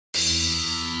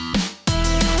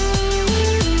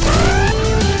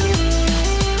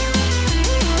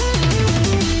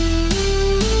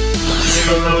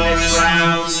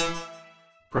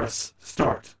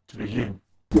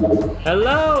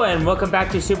Hello and welcome back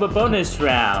to Super Bonus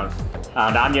Round.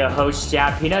 And I'm your host,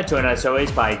 Japina, joined as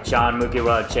always by John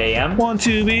Mugiwara JM. Want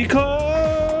to be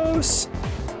close.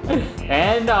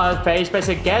 And our very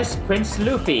special guest, Prince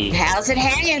Luffy. How's it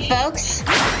hanging, folks?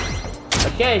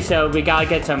 Okay, so we gotta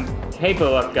get some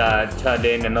paperwork turned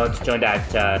in order to join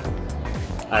that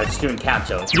student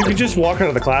council. You can just walk out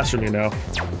of the classroom, you know.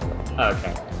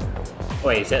 Okay.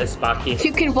 Wait, is that a Sparky?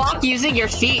 You can walk using your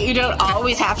feet. You don't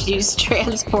always have to use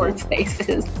transport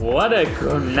places. What a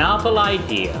novel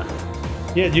idea.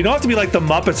 Yeah, you don't have to be like the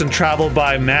Muppets and travel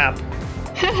by map.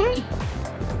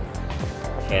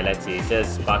 Okay, let's see. Is there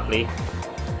Sparkly?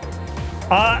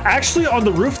 Actually, on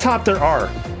the rooftop there are.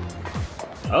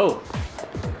 Oh.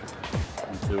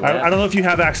 I don't know if you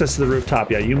have access to the rooftop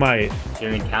yet. You might.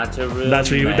 Student council room. That's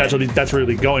where you. That's where you'll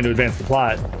be going to advance the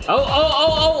plot.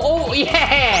 Oh,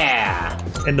 yeah!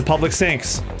 In the public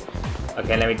sinks.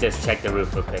 Okay, let me just check the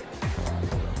roof real quick.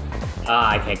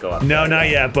 I can't go up. No, not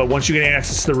yet. But once you get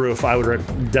access to the roof, I would.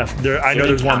 I know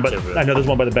there's one, but I know there's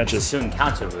one by the benches. Student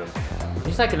council room.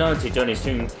 Just like in order to join the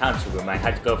student council room, I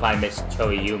had to go find Miss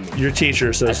Choyumi. Your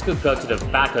teacher, so. Let's go to the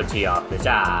faculty office.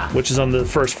 Which is on the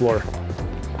first floor.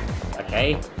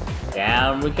 Okay,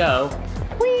 down we go.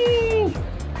 Whee!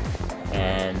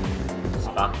 And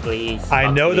Sparkly. I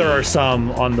know there are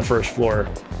some on the first floor.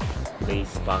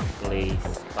 Sparkly.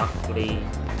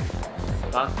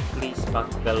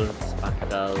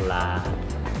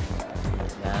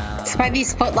 It's by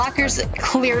these footlockers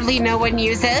clearly no one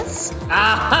uses.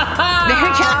 Ah! There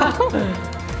we go.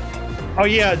 Oh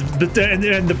yeah,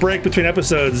 and the break between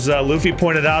episodes, Luffy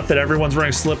pointed out that everyone's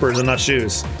wearing slippers and not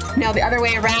shoes. No, the other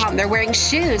way around. They're wearing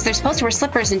shoes. They're supposed to wear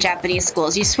slippers in Japanese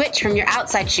schools. You switch from your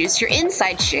outside shoes to your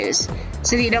inside shoes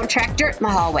so that you don't track dirt in the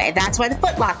hallway. That's why the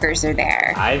footlockers are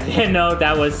there. I didn't know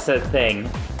that was a thing.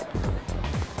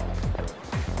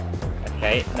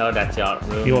 Okay, no, that's your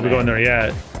room. You won't be going there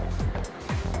yet.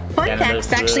 Fun fact,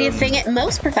 it's actually a thing at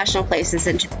most professional places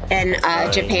in Japan,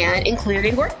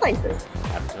 including workplaces.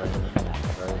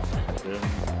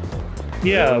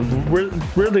 Yeah,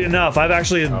 weirdly enough, I've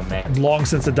actually long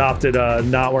since adopted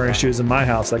not wearing shoes in my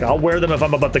house. Like, I'll wear them if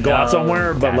I'm about to go out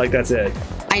somewhere, but like, that's it.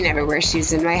 I never wear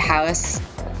shoes in my house.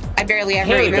 I barely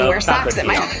ever even wear socks at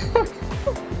my house.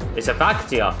 It's a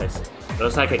faculty office.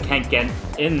 Looks like I can't get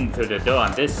in through the door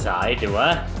on this side, do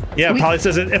I? Yeah, it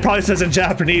probably says in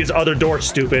Japanese, other door,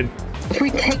 stupid. We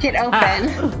take it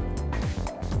open.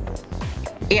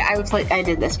 Yeah, I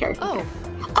did this character.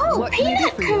 Oh,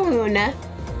 Peanut-kun!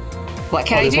 What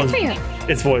can I do for you?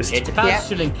 It's voiced. It's about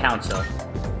student council.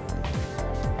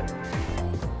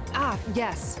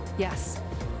 Yes.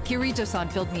 Kirito-san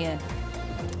filled me in.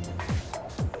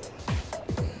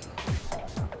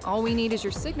 All we need is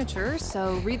your signature,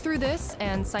 so read through this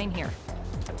and sign here.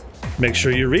 Make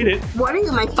sure you read it. What are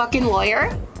you, my fucking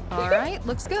lawyer? All right,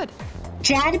 looks good.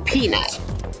 Jad Peanut.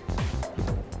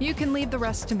 You can leave the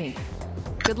rest to me.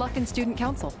 Good luck in student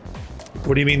council.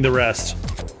 What do you mean the rest?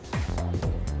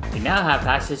 You now have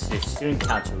access to the student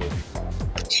council room.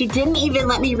 She didn't even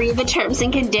let me read the terms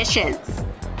and conditions.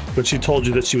 But she told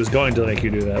you that she was going to make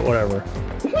you do that, whatever.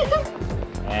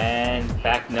 And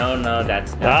back, no,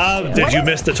 that's not. Did you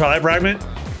miss the Twilight fragment?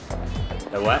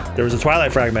 The what? There was a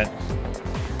Twilight fragment.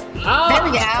 Oh, there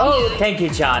we go. Oh, thank you,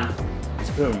 John.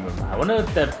 Spoon room. I wonder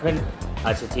if the print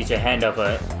the teacher hand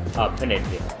over a printed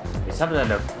here. There's something on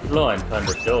the floor in front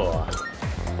of the door.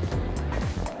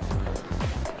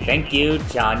 Thank you,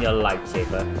 John, your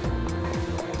lightsaber.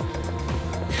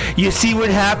 You see what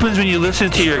happens when you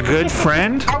listen to your good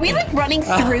friend? Are we like running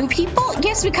through people?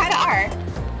 Yes, we kind of are.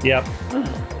 Yep.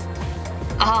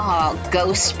 Oh,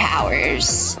 ghost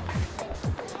powers.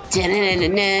 Danny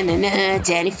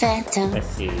Phantom. Let's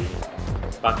see.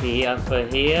 Sparkly over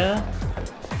here.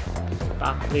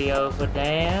 Sparkly over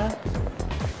there.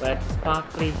 Where's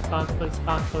Sparkly?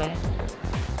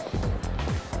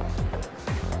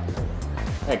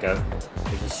 There you go.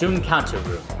 There's a student council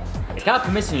room. I got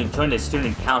permission to join the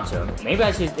student council. Maybe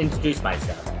I should introduce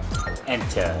myself.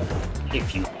 Enter,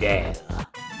 if you dare.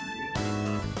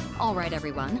 All right,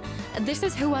 everyone. This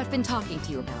is who I've been talking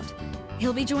to you about.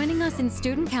 He'll be joining us in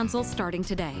student council starting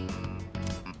today.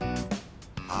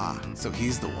 So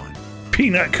he's the one.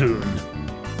 Peanut-kun.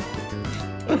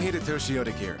 I'm Hidetoshi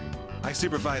Odagiri. I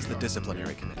supervise the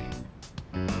disciplinary committee.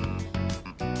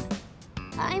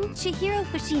 I'm Chihiro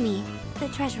Fushimi, the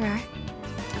treasurer.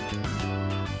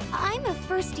 I'm a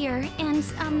first year, and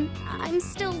I'm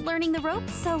still learning the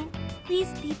ropes, so please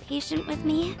be patient with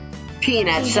me.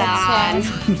 Peanut-san.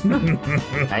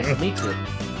 Nice to meet you.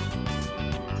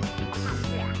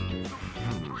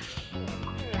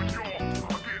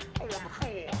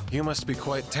 You must be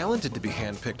quite talented to be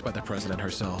handpicked by the president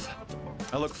herself.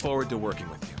 I look forward to working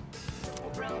with you.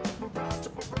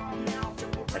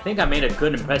 I think I made a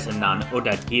good impression on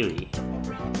Odagiri.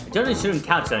 I joined the student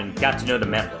council and got to know the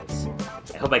members.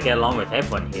 I hope I get along with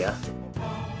everyone here.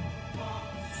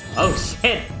 Oh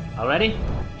shit! Already?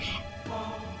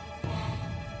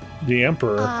 The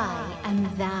Emperor. I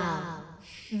am thou.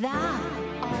 Thou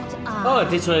art I. Oh,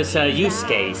 this was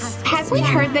Yusuke's. Have we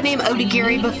heard the name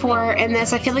Odagiri before in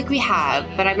this? I feel like we have,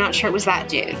 but I'm not sure it was that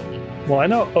dude. Well, I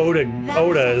know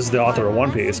Oda is the author of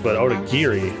One Piece, but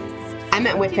Odagiri. I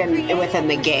meant within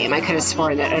the game. I could have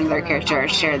sworn that another character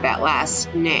shared that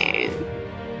last name.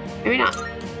 Maybe not.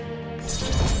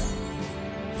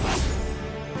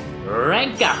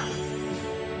 Rank up!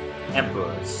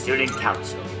 Emperor Student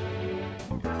Council.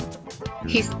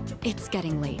 It's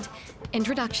getting late.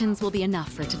 Introductions will be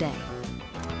enough for today.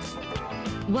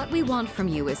 What we want from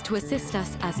you is to assist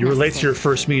us as You were late to your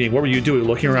first meeting. What were you doing?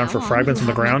 Looking around for fragments on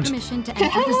the ground? Permission to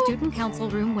enter the student council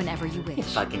room whenever you wish.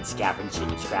 Fucking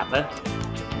scavenging scrapper.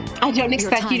 I don't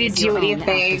expect you to do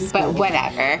anything, but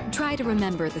whatever. Try to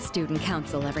remember the student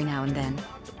council every now and then.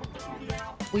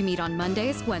 We meet on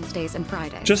Mondays, Wednesdays, and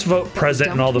Fridays. Just vote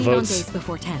present in all the votes. On days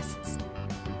before tests.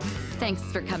 Thanks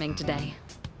for coming today.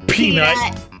 Peanut.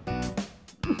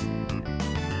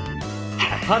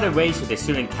 I parted ways with the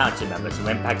student council members and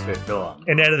went back to the dorm.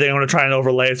 In editing, I'm going to try and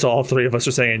overlay it so all three of us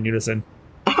are saying in unison.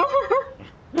 Welcome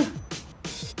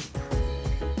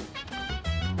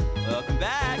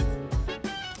back.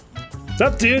 What's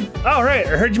up, dude? Oh, right. I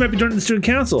heard you might be joining the student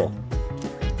council.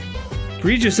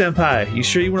 Grijo-senpai, you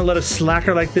sure you want to let a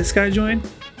slacker like this guy join?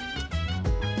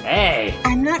 Hey!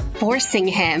 I'm not forcing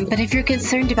him, but if you're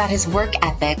concerned about his work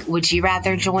ethic, would you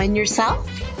rather join yourself?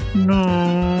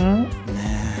 No.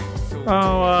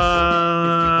 Oh,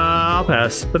 I'll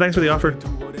pass. But thanks for the offer.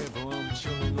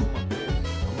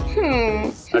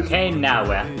 Okay, now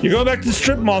where? You're going back to the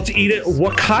strip mall to eat at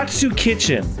Wakatsu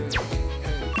Kitchen.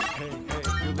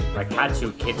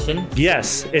 Wakatsu Kitchen?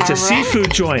 Yes, it's a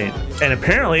seafood joint. And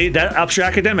apparently that ups your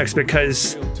academics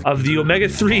because of the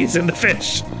omega-3s in the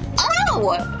fish.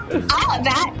 Oh,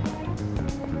 that.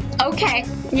 Okay,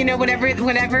 you know, whatever it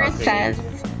says.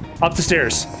 Up the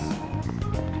stairs.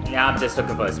 Yeah, I'm just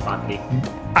looking for a spot.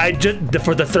 I just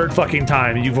for the third fucking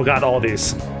time you forgot all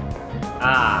these.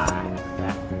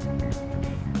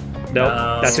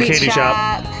 Nope, that's a candy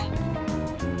shop.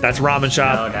 That's ramen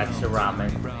shop. No, that's the ramen.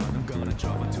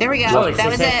 There we go. Oh, that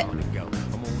was it.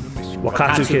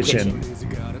 Wakatsu Kitchen.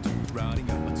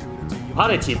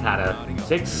 Potachi platter,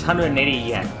 680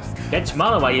 yen. Get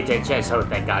smaller while you digest. Oh,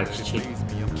 thank God, it's cheap.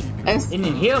 In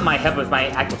here might help with my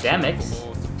academics.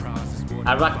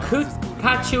 At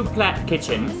Wakatsu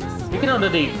Kitchen, you can order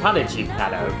the Potachi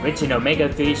platter, rich in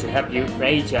omega-3 to help you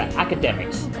raise your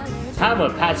academics. Time will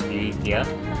pass me here.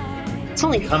 It's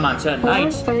only come on certain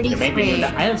nights. There may be new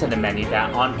items on the menu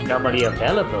that aren't normally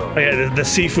available. Oh yeah, the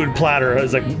seafood platter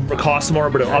is like costs more,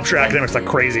 but it ups your academics like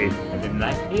crazy. And then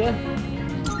right here,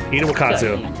 eat a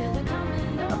Wakatsu.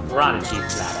 A Potachi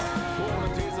platter.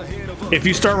 If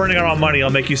you start running out of money, I'll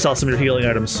make you sell some of your healing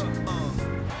items.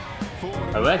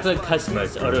 A regular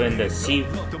customers ordering the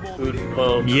seafood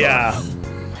bowl. Yeah.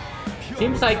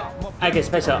 Seems like I get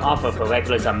special offer for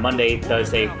regulars on Monday,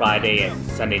 Thursday, Friday, and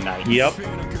Sunday nights. Yep.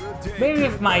 Maybe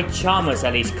if my charm was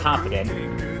at least confident,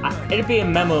 I'd be a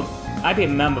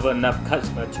memorable enough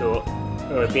customer to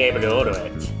be able to order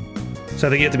it. So I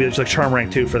think you have to be like charm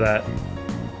rank 2 for that.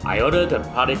 I ordered the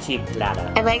Prodigy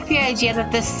platter. I like the idea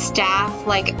that the staff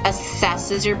like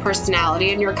assesses your personality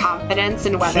and your confidence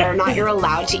and whether or not you're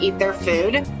allowed to eat their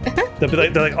food. they're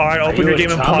like, all right, open your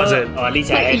game and pause it. Or at least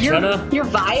your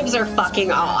vibes are fucking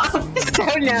off. So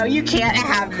no, you can't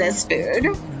have this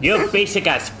food. You're basic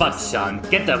as fuck, son.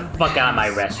 Get the fuck out of my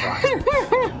restaurant.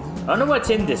 I don't know what's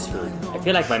in this food. I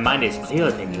feel like my mind is clearer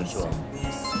than usual.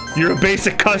 You're a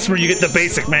basic customer. You get the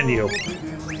basic menu.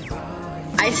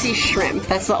 I see shrimp.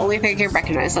 That's the only thing I can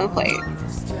recognize on the plate.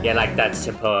 Yeah, like that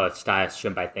simple style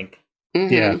shrimp, I think.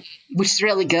 Mm-hmm. Yeah. Which is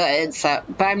really good. So,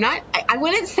 but I'm not. I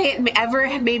wouldn't say it ever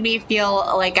made me feel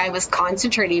like I was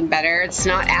concentrating better. It's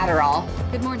not Adderall.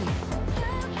 Good morning.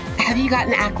 Have you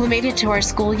gotten acclimated to our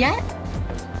school yet?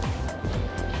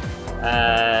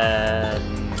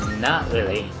 Not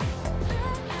really.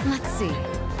 Let's see.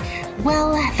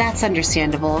 Well, that's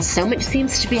understandable. So much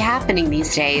seems to be happening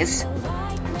these days.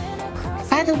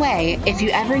 By the way, if you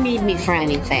ever need me for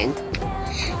anything,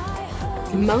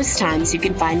 most times you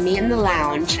can find me in the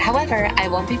lounge. However, I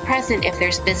won't be present if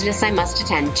there's business I must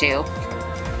attend to.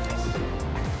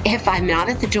 If I'm not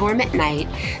at the dorm at night,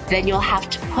 then you'll have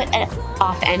to put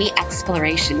off any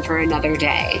exploration for another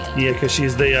day. Yeah, because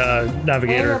she's the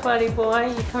navigator. Hey, buddy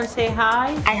boy. You come say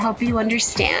hi? I hope you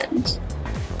understand.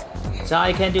 Sorry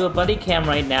I can't do a buddy cam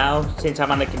right now since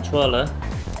I'm on the controller.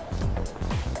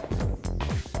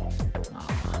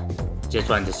 Just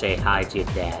wanted to say hi to your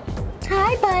dad.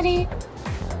 Hi, buddy.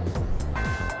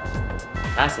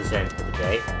 That's the end for the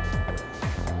day.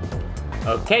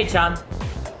 Okay, Chan.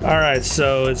 All right,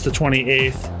 so it's the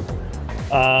 28th.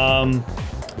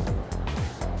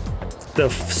 The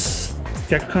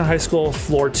Gakukan High School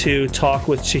floor 2 talk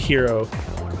with Chihiro.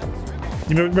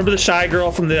 You remember the shy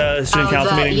girl from the student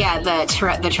council meeting? Yeah,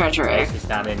 the treasurer. She's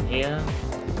down in here.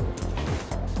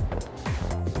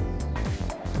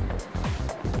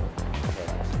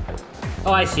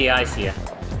 Oh, I see her.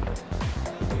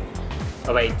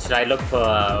 Oh wait, should I look for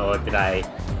or did I?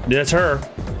 That's her.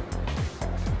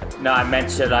 No, I meant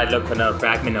should I look for no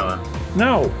Fragmenor?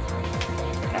 No.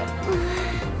 Okay.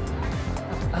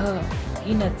 Oh,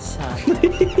 Peanut-san.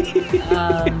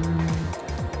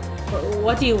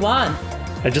 What do you want?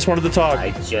 I just wanted to talk. I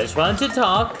just wanted to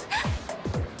talk.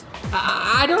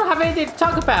 I don't have anything to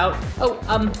talk about. Oh,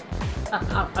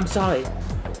 I'm sorry.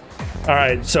 All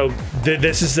right, so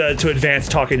this is to advance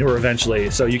talking to her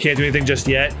eventually. So you can't do anything just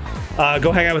yet.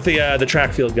 Go hang out with the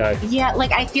track field guy. Yeah,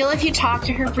 like I feel if you talk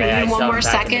to her for even one more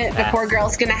second, the poor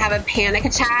girl's gonna have a panic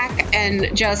attack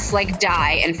and just like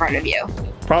die in front of you.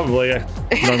 Probably,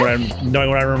 knowing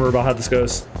what I remember about how this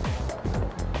goes.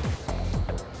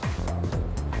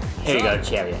 Here you go,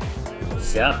 Chariot.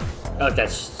 Sup? Oh,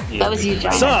 that's you. That was you,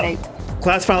 John. Sup?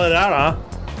 Class finally let out, huh?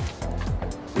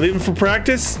 Leaving for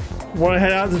practice? Want to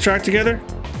head out to the track together?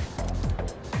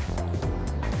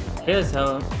 Here's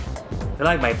home. I feel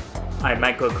like I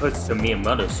might go coach to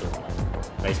Miyamoto soon.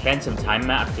 I spend some time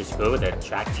after school with the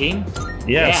track team.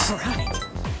 Yes. Yeah. Right.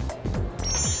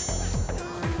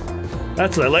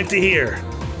 That's what I like to hear.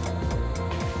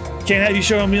 Can't have you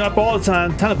showing me up all the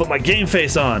time. Time to put my game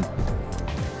face on.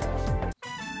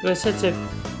 You're such a...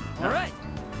 All right,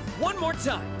 one more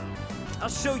time. I'll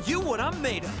show you what I'm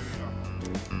made of.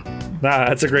 Nah,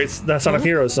 that's a great Sonic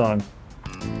Heroes song.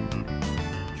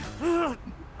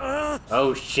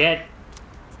 Oh shit.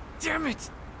 Damn it!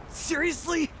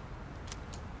 Seriously?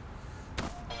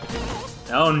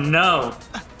 Oh no.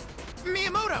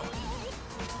 Miyamoto!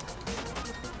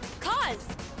 Cause!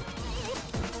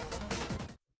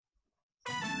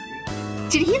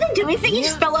 Did he even do anything? He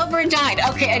just fell over and died.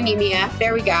 Okay, anemia.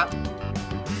 There we go.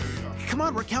 Come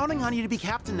on, we're counting on you to be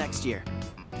captain next year.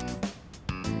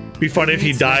 Be funny if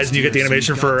he dies and you get the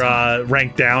animation for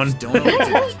rank down.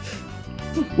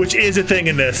 Which is a thing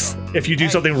in this. If you do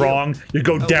something wrong, you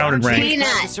go down in rank.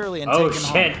 Oh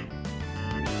shit.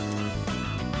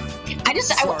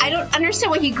 I don't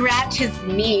understand why he grabbed his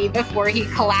knee before he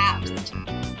collapsed.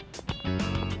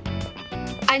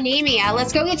 Anemia,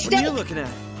 let's go get What are you stuff. looking at?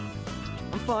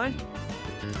 I'm fine.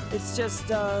 It's just,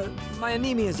 my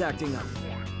anemia is acting up.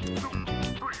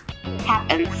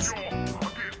 Happens.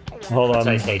 Hold on. That's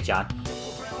what I say, John.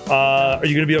 Are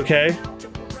you gonna be okay?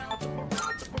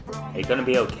 Are you gonna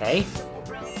be okay?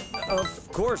 Of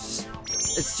course.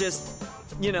 It's just,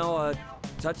 you know, a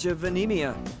touch of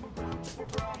anemia.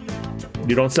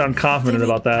 You don't sound confident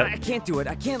about that. I can't do it.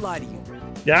 I can't lie to you.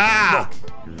 Yeah.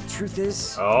 Look, the truth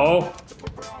is... Oh?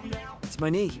 It's my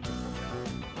knee.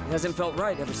 It hasn't felt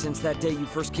right ever since that day you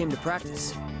first came to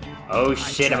practice. Oh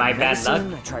shit, am I bad luck?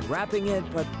 I tried wrapping it,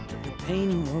 but the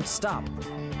pain won't stop.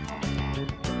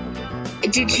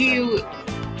 Did you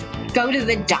go to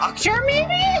the doctor,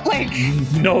 maybe? Like...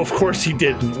 No, of course he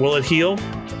didn't. Will it heal?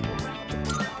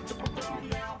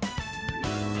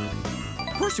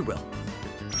 Of course it will.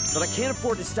 But I can't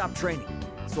afford to stop training,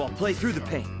 so I'll play through the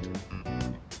pain.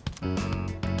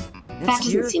 Next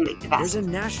year, seem like the best. there's a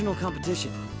national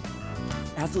competition.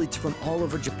 Athletes from all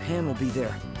over Japan will be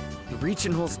there. The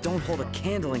regionals don't hold a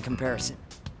candle in comparison.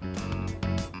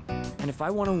 And if I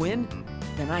want to win,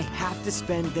 then I have to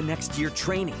spend the next year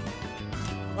training.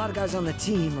 A lot of guys on the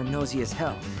team are nosy as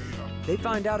hell. If they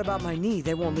find out about my knee,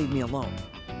 they won't leave me alone.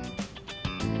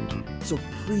 So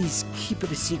please keep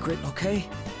it a secret, okay?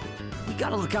 We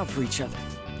gotta look out for each other.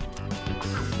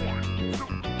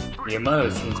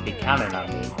 Miyamoto seems to be counting on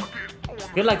me.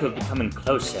 I feel like we're becoming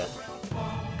closer.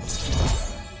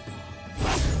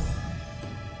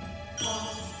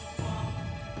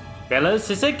 Fellas,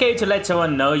 is it okay to let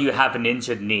someone know you have an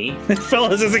injured knee?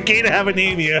 Fellas, is it okay to have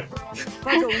anemia? If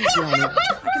I go easy on it,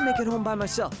 I can make it home by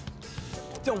myself.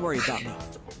 Don't worry about me.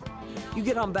 You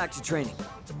get on back to training.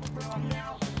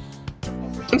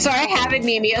 I'm sorry, I have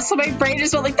anemia, so my brain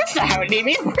is like, that's not how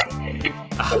anemia works.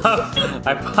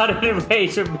 I bought an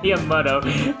eraser Miyamoto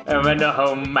and went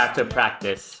home after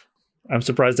practice. I'm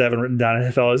surprised I haven't written down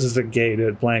if Fellas is a gay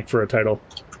to blank for a title.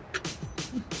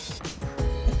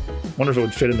 Wonder if it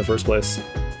would fit in the first place.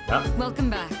 Oh. Welcome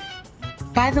back.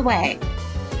 By the way,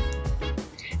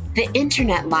 the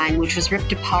internet line, which was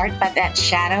ripped apart by that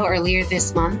shadow earlier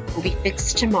this month, will be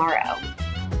fixed tomorrow.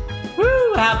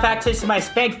 Woo! Have access to my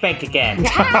spank bank again.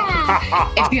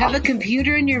 Yeah. If you have a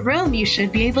computer in your room, you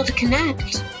should be able to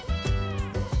connect.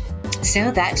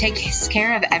 So that takes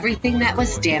care of everything that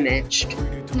was damaged.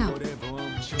 No.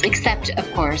 Except,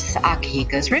 of course,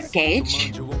 Akihiko's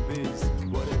ribcage.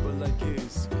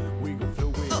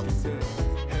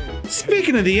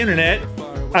 Speaking of the internet,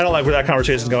 I don't like where that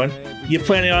conversation's going. You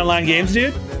play any online games,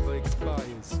 dude?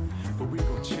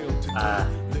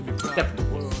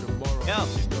 Definitely. Yeah.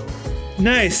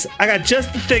 Nice. I got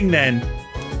just the thing then.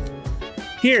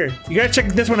 Here, you gotta check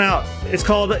this one out. It's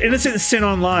called Innocent Sin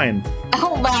Online.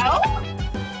 Hello?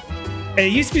 And I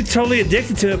used to be totally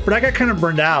addicted to it, but I got kind of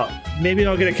burned out. Maybe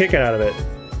I'll get a kick out of it.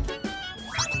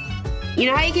 You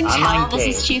know how you can Online tell this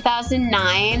game. is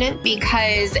 2009?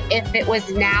 Because if it was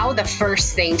now, the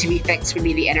first thing to be fixed would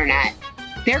be the internet.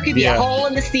 There could be a hole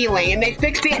in the ceiling, and they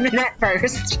fix the internet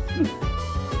first.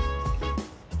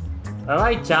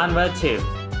 Alright, genre 2.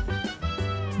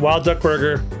 Wild Duck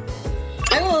Burger.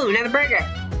 Oh, another burger.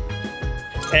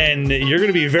 And you're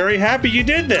gonna be very happy you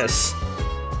did this.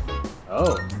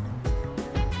 Oh.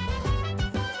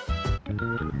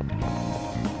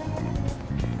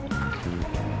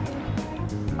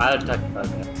 Wild Duck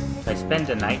Burger. Should I spend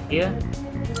the night here?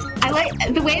 I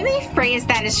like the way they phrase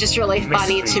that is just really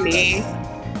funny to me.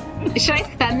 Should I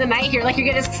spend the night here? Like you're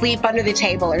gonna sleep under the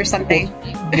table or something?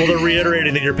 Well, they're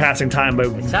reiterating that you're passing time by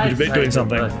doing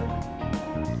something.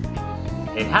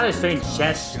 It had a strange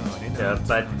gesture,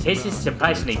 but tasted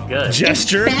surprisingly good.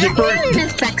 Gesture? Batman is a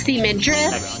sexy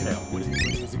midriff.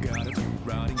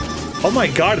 Oh my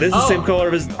god, this is the same color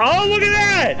of his. Oh, look at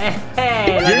that! Hey,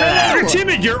 you're not you're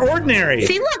timid, you're ordinary.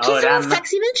 See, look, he's a little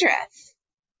sexy midriff.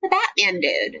 The Batman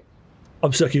dude.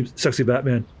 I'm sexy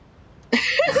Batman.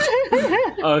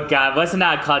 Oh god, wasn't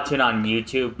that a cartoon on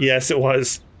YouTube? Yes, it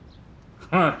was.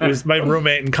 It was my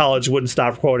roommate in college wouldn't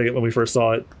stop quoting it when we first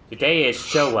saw it. Today is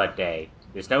Showa Day.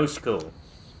 There's no school.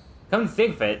 Come to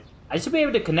think of it, I should be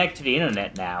able to connect to the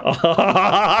internet now. I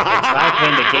tried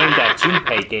playing the game that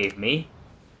Junpei gave me.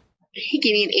 He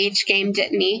gave me an H game,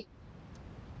 didn't he?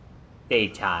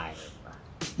 Daytime.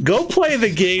 Go play the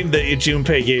game that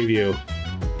Junpei gave you.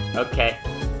 Okay.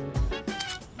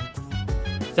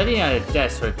 Studying at a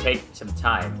desk will take some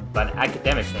time, but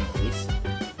academics increase.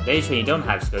 Days when you don't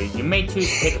have school, you may choose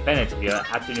to take advantage of your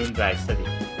afternoon dry study.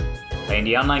 Playing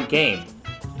the online game.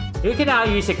 You can now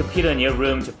use a computer in your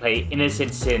room to play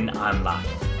Innocent Sin Online.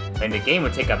 Playing the game will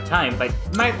take up time, but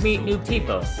you might meet new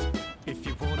people.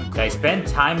 Should I spend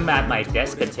time at my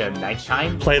desk until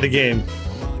nighttime? Play the game.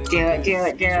 Do it, do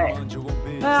it, do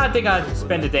it. I think I'll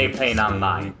spend the day playing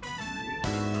online.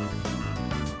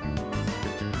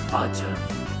 Autumn.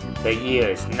 The year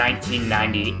is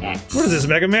 1990X. What is this,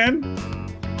 Mega Man?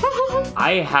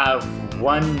 I have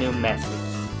one new message.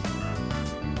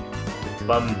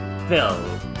 From Phil.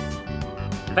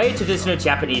 Very traditional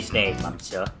Japanese name, I'm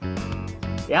sure.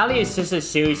 Reality is just a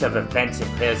series of events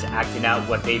and players acting out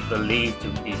what they believe to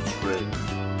be true.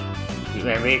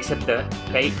 When we accept the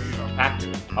fact,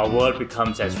 our world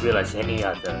becomes as real as any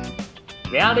other.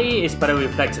 Reality is but a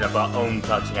reflection of our own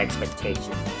thoughts and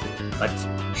expectations. But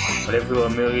what if we were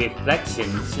merely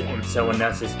reflections in someone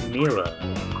else's mirror?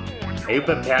 Are you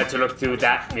prepared to look through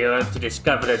that mirror to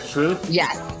discover the truth?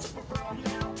 Yes.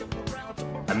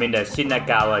 I'm in the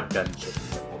Shinagawa dungeon.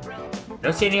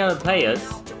 Don't see any other players.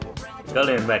 Girl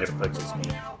in red approaches me.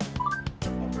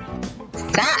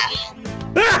 Stop.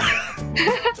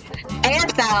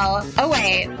 Ansel. Oh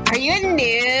wait, are you a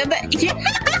noob?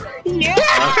 Yeah.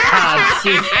 Oh god,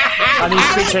 she's on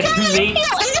these pictures to me.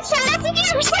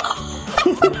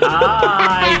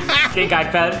 I think I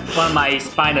felt one of my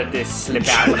spinal discs slip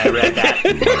out when I read that.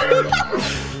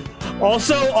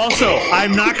 Also,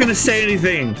 I'm not going to say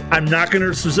anything. I'm not going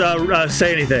to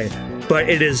say anything. But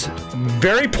it is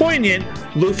very poignant.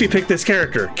 Luffy picked this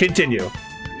character. Continue.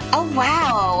 Oh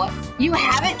wow, you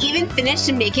haven't even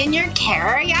finished making your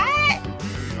Kara yet?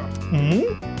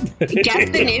 Guess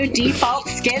the new default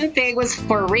skin thing was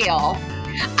for real.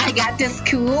 I got this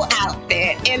cool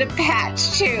outfit and a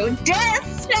patch too.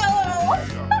 No,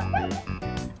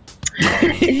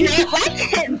 like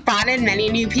it brought in many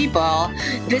new people.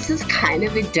 This is kind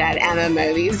of a dead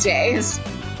MMO these days.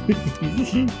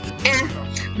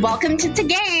 Welcome to the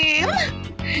game.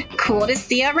 Cool to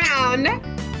see you around.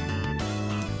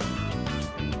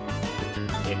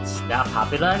 It's not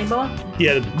popular anymore?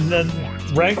 Yeah,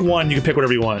 rank 1, you can pick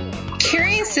whatever you want.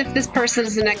 Curious if this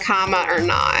person's a Nakama or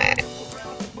not.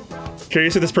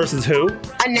 Curious if this person's who?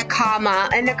 A Nakama.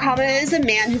 A Nakama is a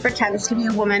man who pretends to be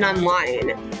a woman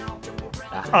online.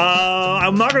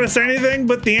 I'm not going to say anything,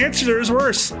 but the answer is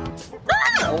worse.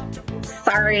 Oh!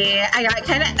 Sorry, I got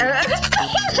kind of...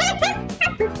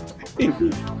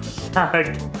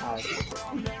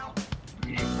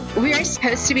 We are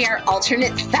supposed to be our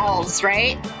alternate selves,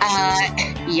 right?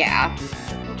 Yeah.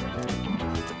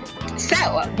 So,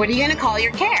 what are you gonna call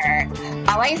your character?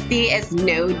 All I see is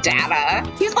no data.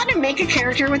 You want to make a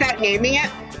character without naming it?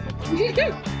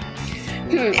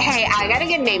 Hey, I got a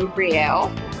good name for you.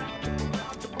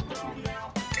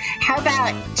 How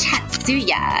about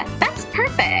Tatsuya? That's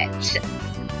perfect.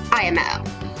 IMO.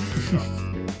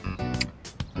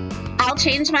 I'll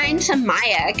change mine to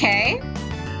Maya, okay?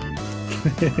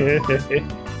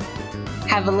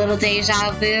 Have a little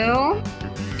deja vu?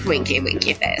 Winky,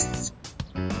 winky face.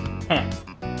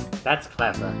 That's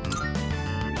clever.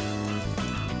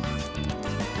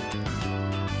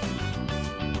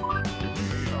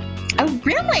 Oh,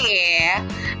 really?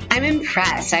 I'm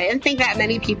impressed. I didn't think that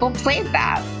many people played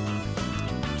that.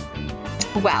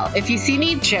 Well, if you see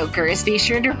any jokers, be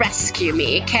sure to rescue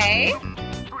me, okay?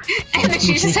 And then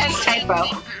she just has typo.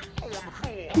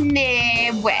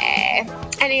 Nah way.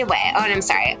 Anyway, oh, and I'm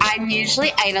sorry. I'm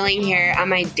usually idling here on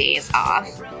my days off.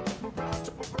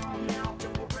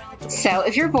 So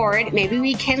if you're bored, maybe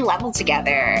we can level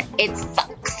together. It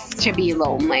sucks to be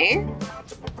lonely.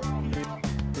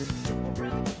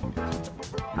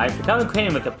 I've become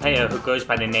acquainted with a player who goes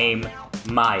by the name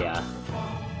Maya.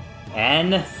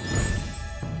 And...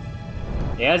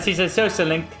 yes, he's a social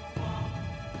link.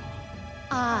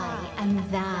 I am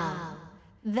thou.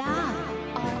 Thou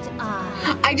art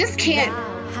I. I just can't.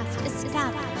 Thou hast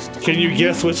established. Can you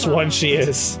guess which one she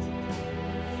is?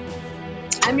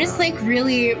 I'm just like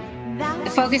really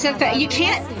focused on that. You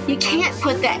can't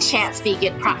put that chat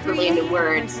speaking properly into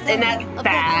words, and that's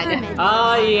bad.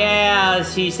 Oh yeah,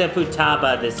 she's the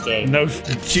Futaba of this game. No,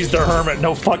 she's the hermit.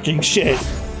 No fucking shit.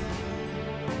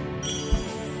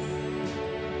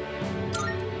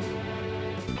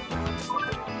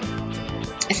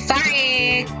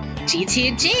 Sorry,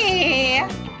 GTG.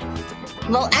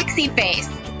 Little Xy face.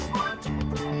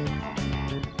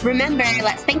 Remember,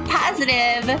 let's think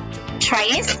positive.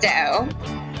 Triesto.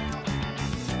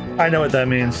 I know what that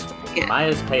means. Yeah.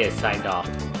 Maya's pay is signed off.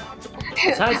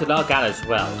 Besides to log out as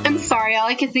well. I'm sorry, all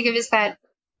I can think of is that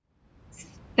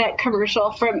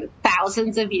commercial from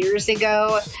thousands of years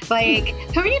ago. Like,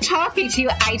 who are you talking to?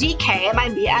 IDK, am I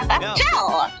BFF?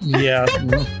 Jill! Yeah.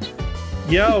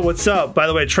 Yo, what's up? By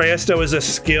the way, Triesto is a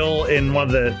skill in one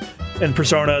of the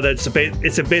Persona that's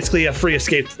basically a free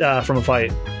escape from a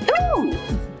fight. Ooh!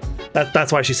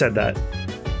 That's why she said that.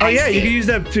 Oh yeah, you can use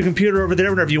that computer over there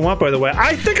whenever you want, by the way.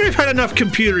 I think I've had enough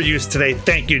computer use today.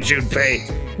 Thank you, Junpei.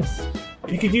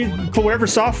 You can put whatever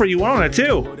software you want on it,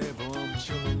 too.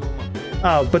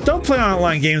 Oh, but don't play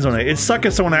online games on it. It sucks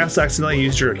if someone has to accidentally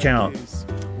use your account.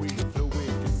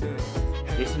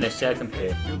 Using a shared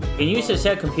computer. You can use a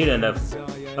shared computer in the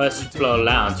first floor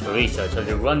lounge for research or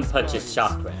to run purchase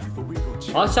software.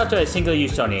 All software is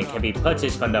single-use only and can be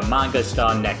purchased from the Manga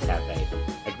Star Net Cafe.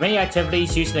 Like many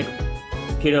activities, using a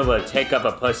computer will take up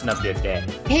a portion of your day.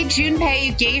 Hey Junpei,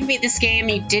 you gave me this game,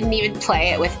 you didn't even play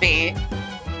it with me.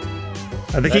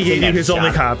 I think he gave you his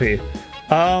only copy.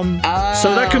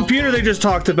 So that computer they just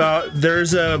talked about,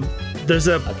 there's a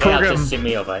program. I'll just send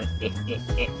me over. You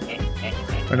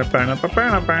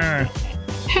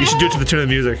should do it to the tune of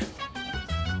the music.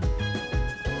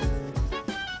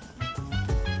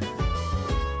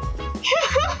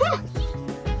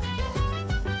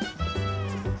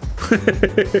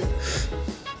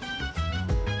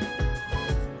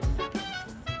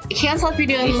 You can't tell if you're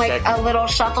doing like a little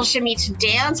shuffle shimmy to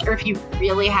dance or if you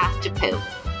really have to poop.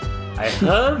 I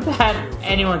heard that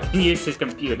anyone can use this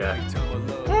computer.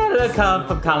 Look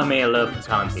from column A, look from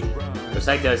column B. Looks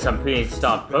like there's some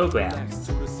pre-installed programs.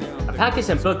 A package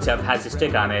and bookshelf has a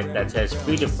stick on it that says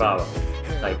free to borrow.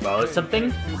 Should I borrow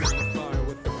something?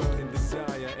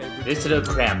 This little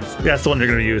cram. Yeah, that's the one you're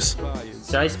gonna use.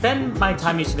 Should I spend my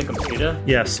time using the computer?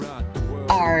 Yes.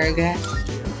 Arg.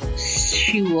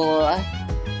 Sure.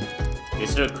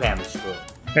 This little cram school.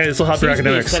 Hey, this will help your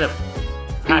academics. Set of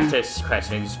practice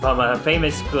questions from a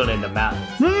famous school in the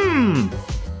mountains.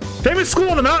 Famous school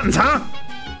in the mountains, huh?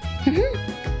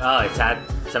 Oh, is that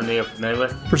something you're familiar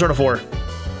with? Persona 4.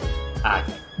 Okay.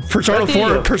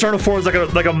 Persona 4 is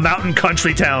like a mountain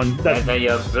country town. Whether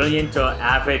you're brilliant or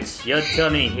average, your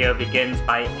journey here begins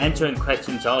by answering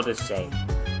questions all the same.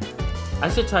 I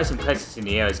should try some questions in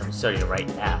the areas I'm studying right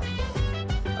now.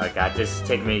 Oh god, this is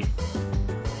taking me...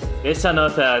 This is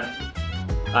another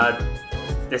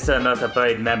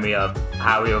buried memory of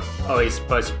how we were always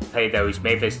supposed to play those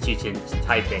Mavis teaching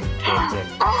typing games in.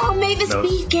 Oh, Mavis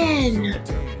Beacon!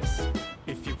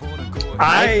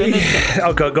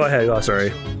 Go ahead. Oh,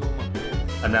 sorry.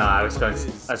 Oh, no, I was going.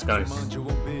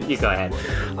 You go ahead.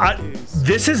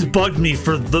 This has bugged me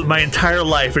for my entire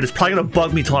life, and it's probably gonna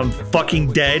bug me till I'm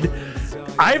fucking dead.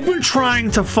 I've been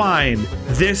trying to find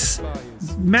this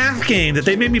math game that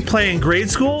they made me play in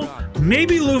grade school.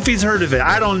 Maybe Luffy's heard of it.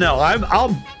 I don't know.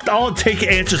 I'll take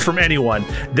answers from anyone.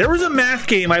 There was a math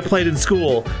game I played in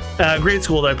school, grade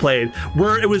school that I played,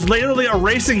 where it was literally a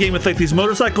racing game with like these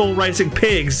motorcycle racing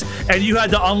pigs, and you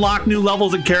had to unlock new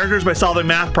levels and characters by solving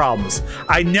math problems.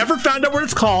 I never found out what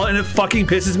it's called, and it fucking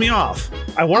pisses me off.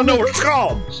 I want to know what it's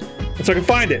called, so I can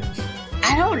find it.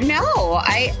 I don't know.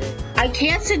 I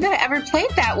can't say that I ever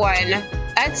played that one.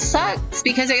 That sucks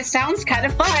because it sounds kind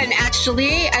of fun,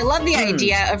 actually. I love the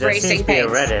idea of racing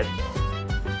pigs. Reddit.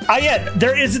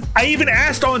 There is. I even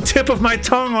asked on tip of my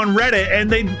tongue on Reddit,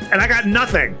 and I got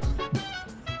nothing.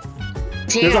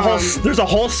 Damn. There's a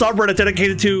whole subreddit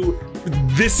dedicated to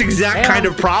this exact kind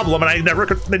of problem, and they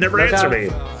never answer me.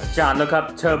 John, look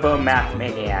up Turbo Math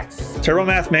Maniacs. Turbo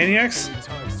Math Maniacs?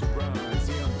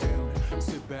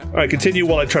 All right, continue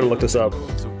while I try to look this up.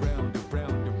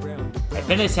 I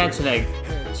finished answering a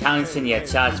challenging yet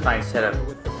satisfying set of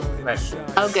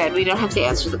questions. Oh, good. We don't have to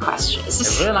answer the questions. I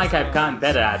feel like I've gotten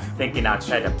better at thinking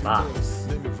outside the box.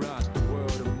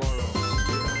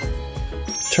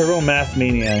 Turbo Math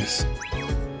Maniacs.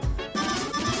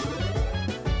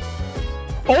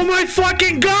 Oh my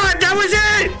fucking god, that was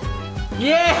it!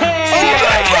 Yeah! Oh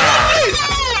my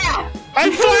god! I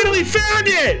finally found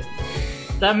it!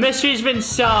 The mystery's been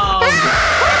solved!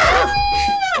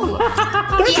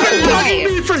 That's been bugging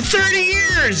me for 30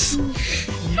 years!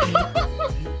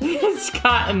 It's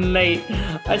gotten late.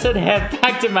 I should head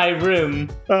back to my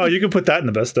room. Oh, you can put that in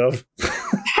the best of.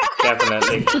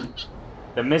 Definitely.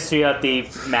 The mystery of the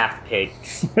math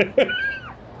pigs.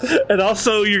 And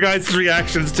also your guys'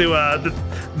 reactions to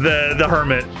the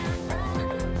hermit.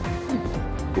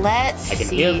 Let's see. I can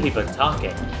hear people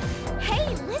talking.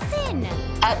 Hey, listen!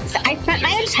 I spent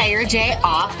my entire day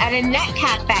off at a net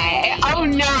cafe. Oh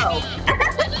no!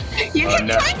 You can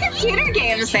play computer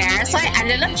games there, so I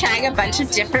ended up trying a bunch of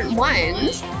different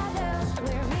ones.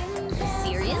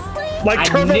 Seriously? Like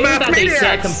Turbo Math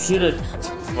Maniacs!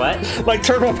 What? Like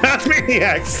Turbo Math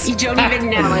Maniacs! You don't even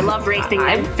know. I love racing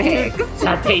them pigs.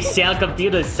 They sell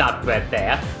computer software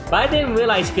there, but I didn't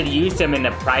realize you could use them in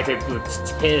the private booths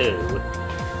too.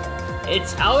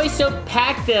 It's always so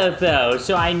packed there though,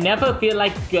 so I never feel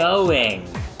like going.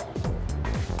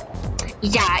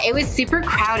 Yeah, it was super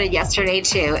crowded yesterday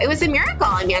too. It was a miracle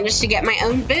I managed to get my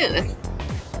own booth.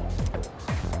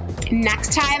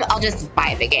 Next time, I'll just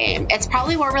buy the game. It's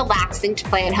probably more relaxing to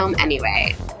play at home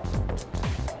anyway.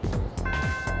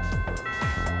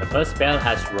 The first bell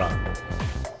has rung.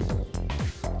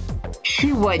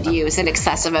 Who would use an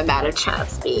excessive amount of chat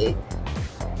speed?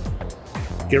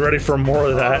 Get ready for more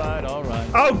of that. All right.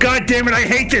 Oh god damn it, I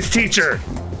hate this teacher!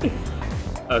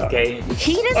 Okay.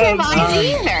 He doesn't have eyes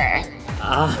either.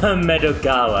 I'm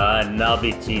Medogawa, and I'll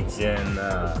be teaching,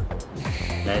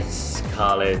 let's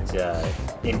call it,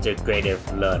 integrative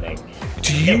learning.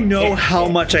 Do you know how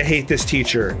much I hate this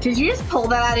teacher? Did you just pull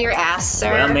that out of your ass,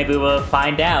 sir? Well, maybe we'll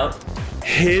find out.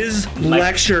 His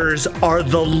lectures are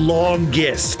the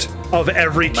longest of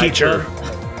every teacher.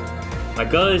 My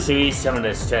goal is to ease some of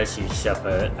the stress you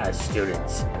suffer as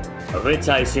students, of which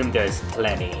I assume there's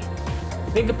plenty.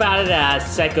 Think about it as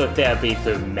psychotherapy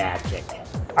through magic.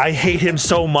 I hate him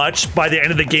so much, by the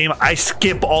end of the game, I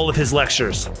skip all of his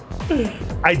lectures.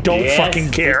 I don't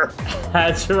fucking care.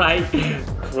 That's right.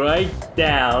 Right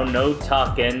down, no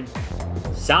talking.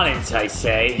 Silence, I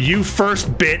say. You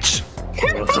first, bitch.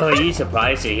 Are you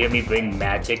surprised to hear me bring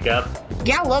magic up?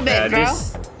 Yeah, a little bit, bro.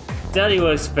 This study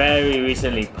was very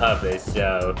recently published,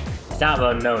 so it's not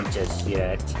well known just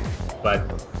yet. But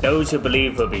those who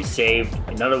believe will be saved.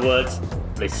 In other words,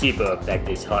 placebo effect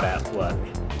is hard at work.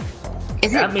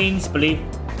 That means belief.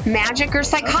 Magic or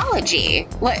psychology?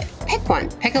 What? Pick one.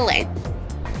 Pick a lane.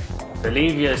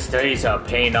 Believe your studies are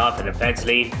paying off, and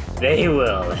eventually they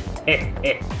will.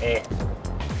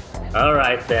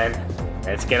 Alright then.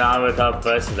 Let's get on with our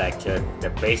first lecture, the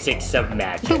basics of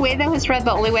magic. The way that was read,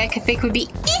 the only way I could think would be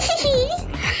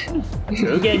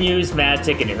Who can use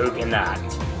magic and who cannot?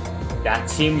 That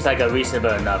seems like a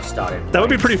reasonable enough starting point. That would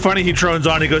be pretty funny. He drones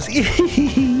on. He goes.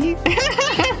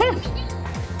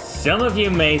 Some of you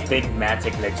may think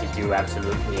magic lets you do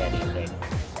absolutely anything.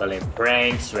 Pulling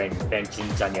pranks or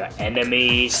inventions on your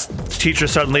enemies. Teacher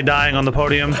suddenly dying on the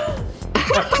podium.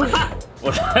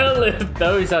 Well, if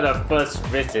those are the first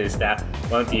risks that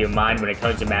run through your mind when it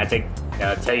comes to magic, then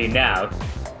I'll tell you now,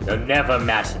 you'll never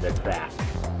master the craft.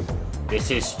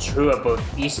 This is true of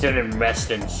both Eastern and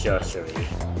Western sorcery.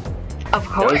 Of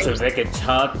course. Those with wicked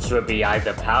touch will be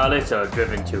either powerless or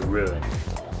driven to ruin.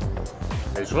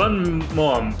 There's one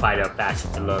more vital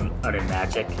facet to learn in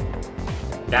magic.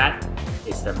 That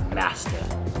is the master.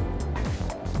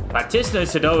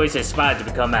 Practitioners should always aspire to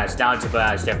become as knowledgeable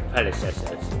as their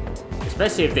predecessors,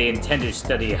 especially if they intend to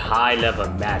study high-level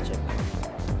magic.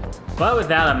 But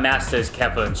without a master's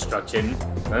careful instruction,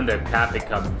 learning the craft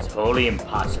becomes wholly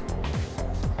impossible.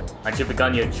 Once you've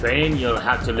begun your training, you'll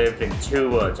have to live in two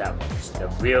worlds at once, the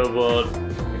real world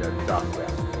and the dark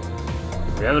realm.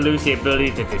 If you ever lose the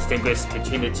ability to distinguish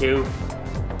between the two,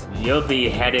 you'll be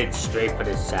headed straight for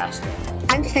disaster.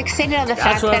 I'm fixated on the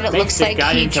fact that it looks like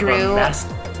he drew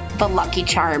the Lucky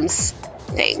Charms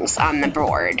things on the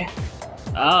board.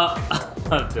 Oh,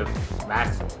 the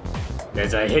master.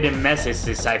 There's a hidden message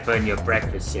decipher in your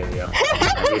breakfast cereal.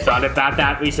 Have you thought about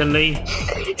that recently?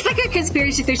 It's like a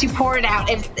conspiracy theory. You pour it out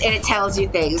and it tells you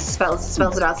things, spells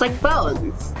it out. It's like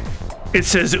bones. It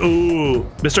says, ooh,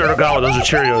 Mr. Edogawa, those are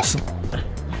Cheerios.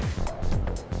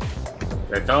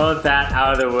 With all of that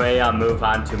out of the way, I'll move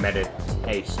on to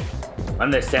meditation. One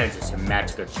of the senses of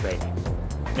magical training.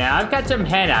 Now, I've got some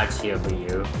handouts here for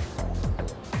you.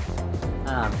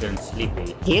 I'm feeling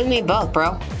sleepy. You and me both,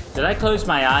 bro. Should I close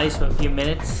my eyes for a few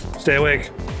minutes? Stay awake.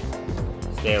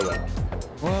 Stay awake.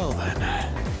 Well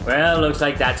then. Well, looks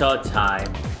like that's our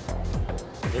time.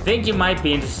 If you think you might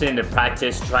be interested in the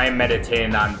practice, try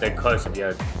meditating on the course of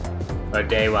your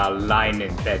day while lying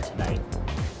in bed tonight.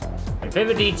 In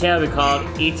favorite detail, we call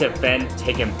each event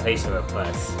taking place on a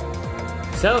bus.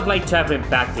 Sort of like traveling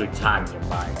back through time in your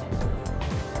mind.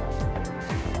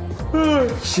 Oh,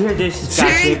 shit, this is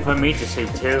actually for me to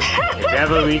sleep too. If you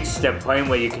ever reach the point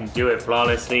where you can do it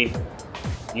flawlessly,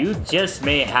 you just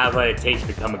may have what it takes to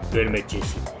become a good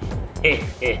magician.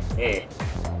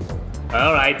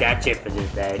 Alright, that's it for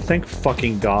today. Thank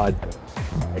fucking God.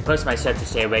 I forced myself to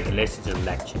stay awake and listen to the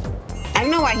lecture. I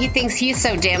don't know why he thinks he's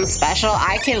so damn special.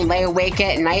 I can lay awake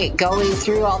at night going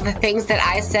through all the things that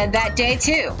I said that day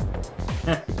too.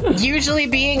 Usually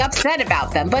being upset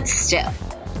about them, but still.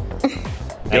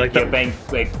 Like your bank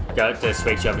just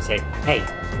wakes you up and say, hey,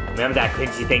 remember that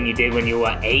cringy thing you did when you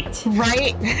were 8?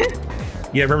 Right?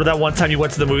 Yeah, remember that one time you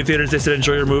went to the movie theaters, they said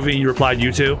enjoy your movie, and you replied,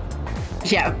 you too?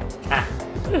 Yeah.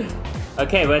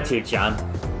 Okay, where to, John?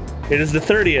 It is the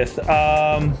 30th.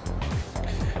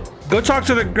 Go talk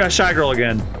to the Shy Girl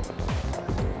again.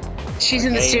 She's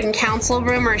in the student council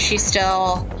room, or is she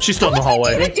still... She's still in the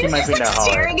hallway. She might be in the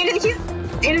hallway.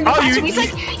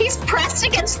 He's pressed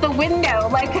against the window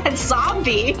like a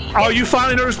zombie. Oh, you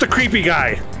finally noticed the creepy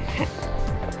guy.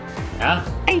 Huh?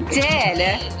 I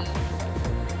did.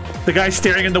 The guy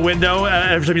staring in the window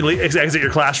every time you exit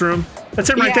your classroom. That's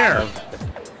him right there.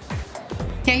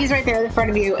 Yeah, he's right there in front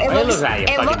of you.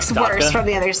 It looks worse from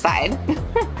the other side.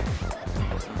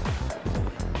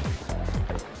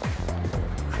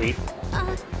 Creep.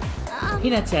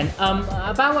 Peanut-san,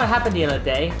 about what happened the other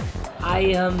day.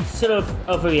 I sort of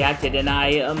overreacted, and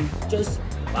I just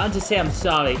want to say I'm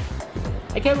sorry.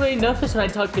 I get really nervous when I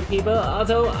talk to people,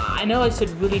 although I know I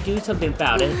should really do something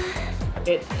about it.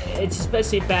 It's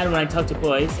especially bad when I talk to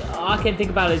boys. All I can think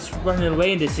about is running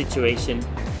away in this situation.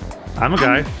 I'm a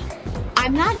guy.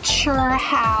 I'm not sure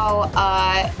how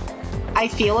I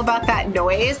feel about that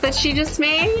noise that she just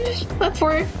made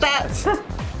before that.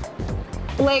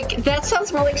 Like, that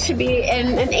sounds more like it should be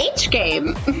in an H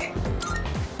game.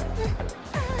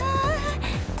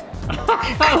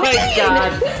 Oh my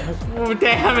god. Oh,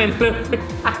 damn it, Luffy.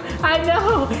 I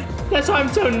know. That's why I'm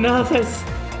so nervous.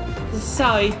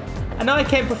 Sorry. I know I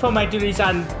can't perform my duties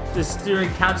on the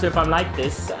student council if I'm like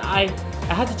this. I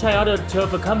had to try harder to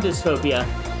overcome this phobia.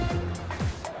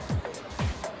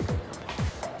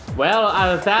 Well,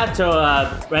 either that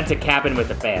or rent a cabin with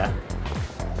a bear.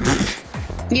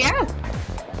 Yeah.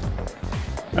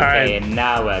 Okay, and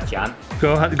now, John.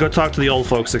 Go talk to the old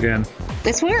folks again.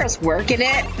 This Wira's working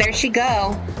it. There she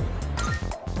go.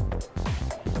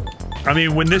 I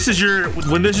mean, when this is your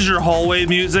hallway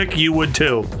music, you would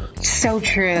too. So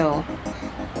true.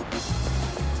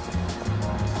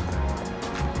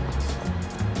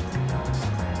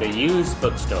 The used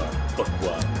bookstore,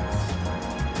 bookworms.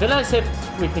 Feel as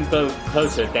if we can go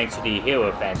closer thanks to the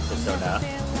hero fan persona.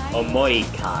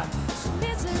 Omoikane.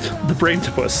 The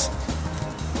braintopus.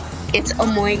 It's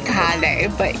Omoikane,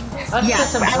 but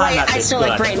yes, I still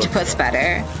like braintopus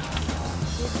better.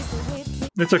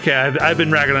 It's okay. I've been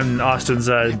ragging on Austin's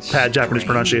bad Japanese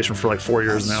pronunciation for like 4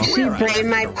 years now. Brain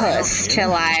my puss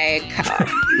till I come.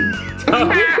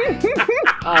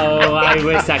 Oh, I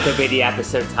wish that could be the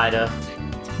episode title.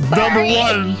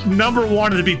 Number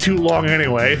one would be too long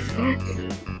anyway.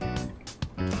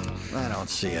 I don't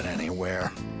see it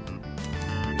anywhere.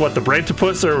 What, the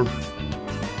braintopus or?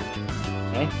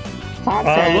 Okay.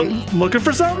 Looking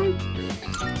for something?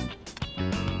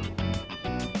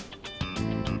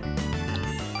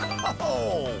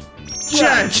 Oh,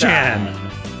 Chan.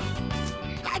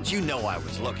 how'd you know I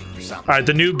was looking for something? All right,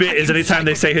 the new bit is anytime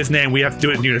they say his name, we have to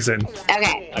do it in unison.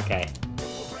 Okay. Okay.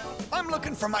 I'm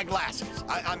looking for my glasses.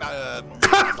 My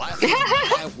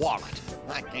wallet.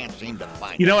 I can't seem to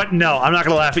find it. You know what? No, I'm not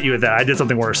gonna laugh at you at that. I did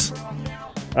something worse.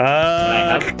 Can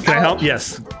I help?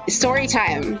 Yes. Story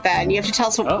time, Ben. You have to tell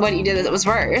us what you did that was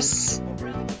worse.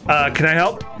 Can I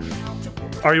help?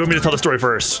 Or you want me to tell the story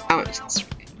first? I want to tell the story.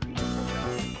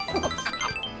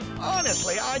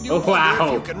 Honestly, I do wonder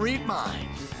if you can read mine.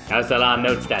 That was a lot of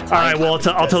notes that time. All right, well,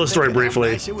 I'll tell the story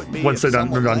briefly once they're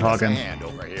done talking.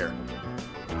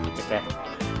 Okay.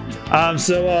 I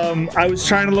was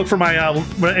trying to look for my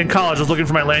in college. I was looking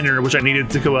for my lanyard, which I needed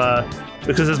to go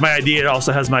because as my ID, it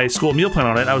also has my school meal plan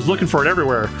on it. I was looking for it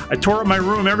everywhere. I tore up my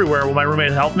room everywhere. Well, my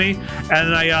roommate helped me,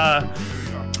 and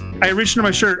I reached into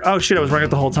my shirt. Oh shit! I was wearing it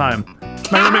the whole time.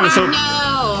 My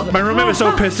roommate was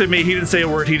so pissed at me. He didn't say a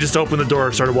word. He just opened the door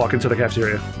and started walking to the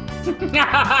cafeteria.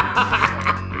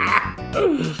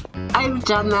 I've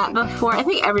done that before. I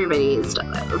think everybody's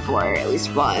done that before, at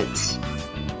least once.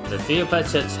 The three of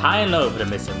us searched high and low for the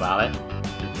missing wallet.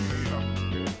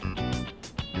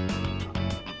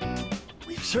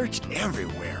 We've searched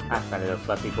everywhere. How's my little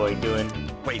fluffy boy doing?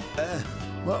 Wait,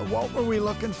 what were we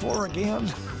looking for again?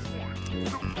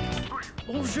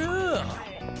 Bonjour.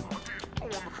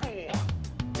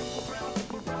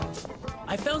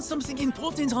 I found something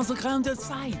important on the ground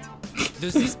outside.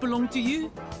 Does this belong to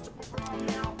you?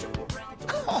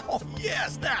 Oh,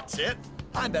 yes, that's it.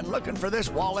 I've been looking for this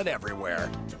wallet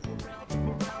everywhere.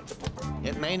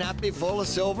 It may not be full of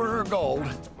silver or gold,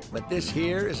 but this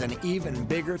here is an even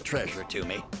bigger treasure to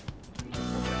me.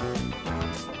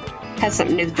 Has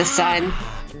something to do with the sun.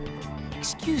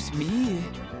 Excuse me.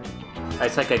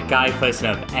 It's like a guy person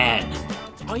of N.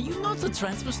 Are you not the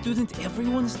transfer student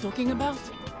everyone's talking about?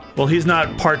 Well, he's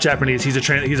not part Japanese. He's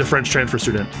a French transfer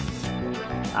student.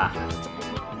 Ah.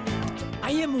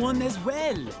 I am one as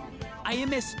well. I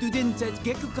am a student at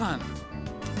Gekukan.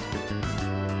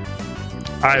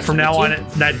 All right, from now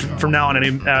on,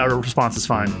 any response is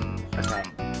fine. Okay.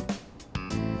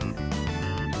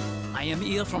 I am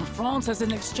here from France as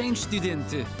an exchange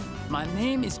student. My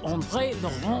name is André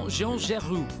Laurent Jean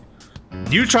Geroux.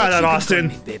 You try that,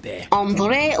 Austin.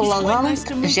 André Laurent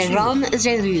Jérôme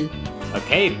Geroux.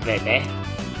 Okay, baby.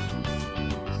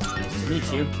 Nice to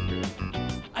meet you.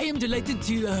 I am delighted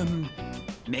to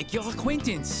make your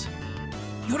acquaintance.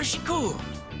 Yorishiko.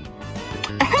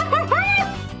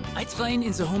 I train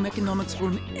in the home economics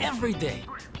room every day.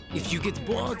 If you get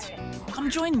bored, come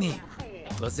join me.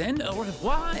 Well then, au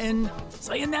revoir and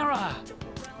sayonara.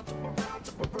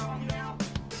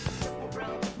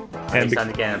 He's trying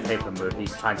to get in a paper move.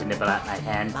 He's trying to nibble at my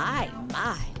hand. My,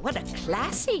 what a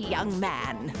classy young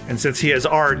man. And since he has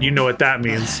art, you know what that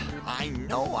means. I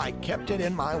know I kept it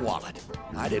in my wallet.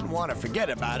 I didn't want to forget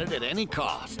about it at any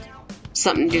cost.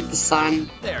 Something to do with the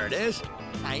sun. There it is.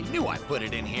 I knew I put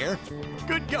it in here.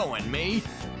 Good going, me.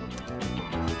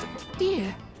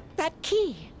 Dear, that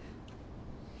key.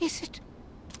 Is it?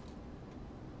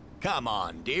 Come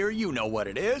on, dear. You know what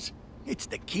it is. It's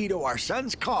the key to our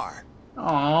son's car.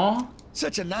 Aww.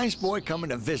 Such a nice boy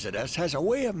coming to visit us has a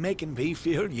way of making me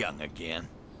feel young again.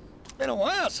 Been a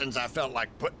while since I felt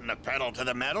like putting the pedal to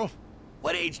the metal.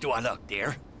 What age do I look,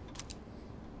 dear?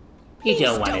 You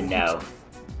don't want to know.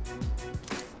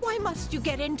 Why must you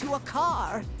get into a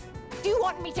car? Do you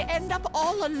want me to end up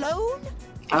all alone?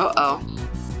 Uh-oh.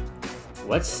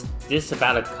 What's this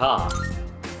about a car?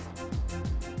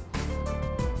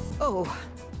 Oh,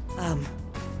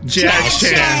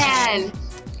 Jack-chan!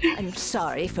 I'm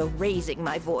sorry for raising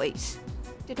my voice.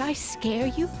 Did I scare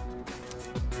you?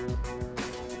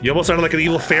 You almost sounded like an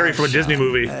evil fairy from a Disney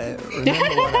movie.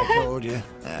 Remember what I told you?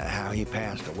 How he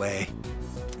passed away.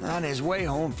 On his way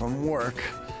home from work,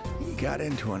 he got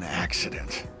into an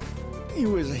accident. He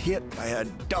was hit by a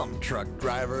dump truck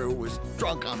driver who was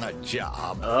drunk on the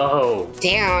job. Oh.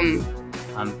 Damn.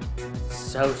 I'm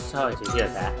so sorry to hear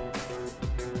that.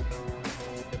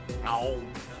 Oh,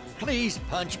 Please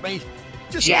punch me.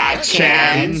 Just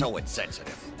Jack-chan. so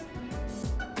insensitive.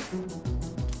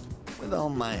 With all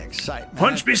my excitement.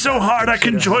 Punch me so hard I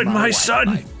can join my son.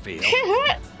 I feel.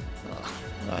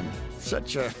 I'm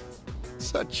such a.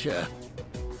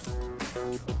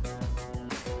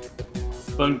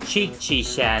 When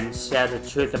Chi-Chi-san said the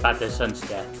truth about their son's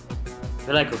death, I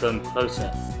feel like we're getting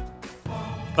closer.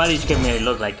 Buddy's giving me a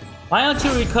look like, why aren't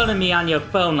you recording me on your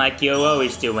phone like you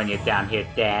always do when you're down here,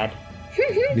 Dad?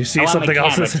 You see something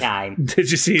else in his time. Did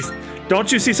you see?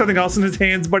 Don't you see something else in his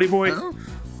hands, buddy boy?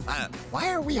 Why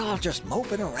are we all just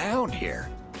moping around here?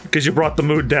 Because you brought the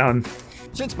mood down.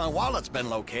 Since my wallet's been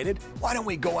located, why don't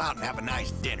we go out and have a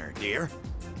nice dinner, dear?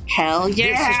 Hell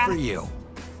yeah. This is for you.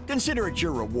 Consider it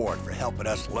your reward for helping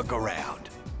us look around.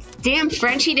 Damn,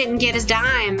 Frenchie didn't get his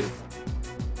dime.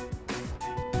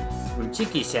 When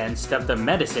Chiki-san stuffed the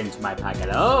medicine into my pocket.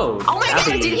 Oh my god,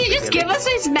 did he just give us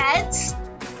his meds?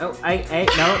 Oh,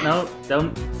 no,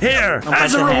 don't. Here, don't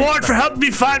as a reward for helping me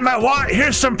find my wallet,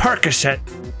 here's some Percocet.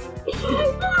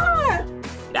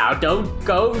 Now don't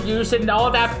go using all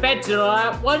that fentanyl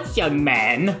at once, young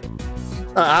man.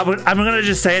 I'm gonna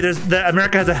just say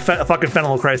America has a fucking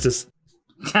fentanyl crisis.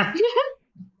 After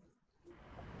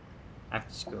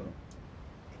school.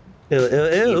 Ew.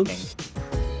 Evening.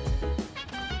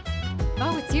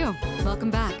 Oh, it's you. Welcome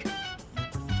back.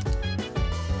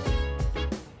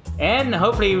 And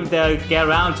hopefully they'll get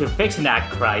around to fixing that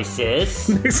crisis.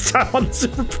 Next time on the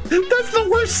Super... That's the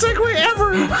worst segue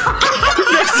ever!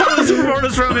 Next time on the Super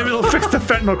Bonus round, maybe they'll fix the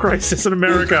fentanyl crisis in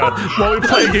America while we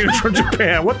play games from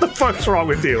Japan. What the fuck's wrong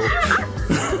with you?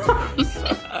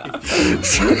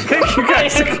 So, thank you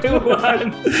guys.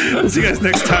 We'll see you guys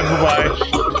next time. Bye-bye.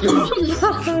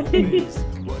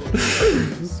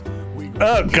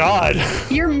 Oh, God.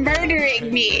 You're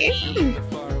murdering me.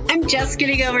 I'm just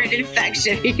getting over an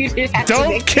infection. You didn't have to Don't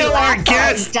make kill me our laugh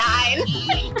guest! all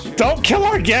the time. Don't kill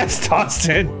our guest,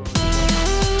 Austen!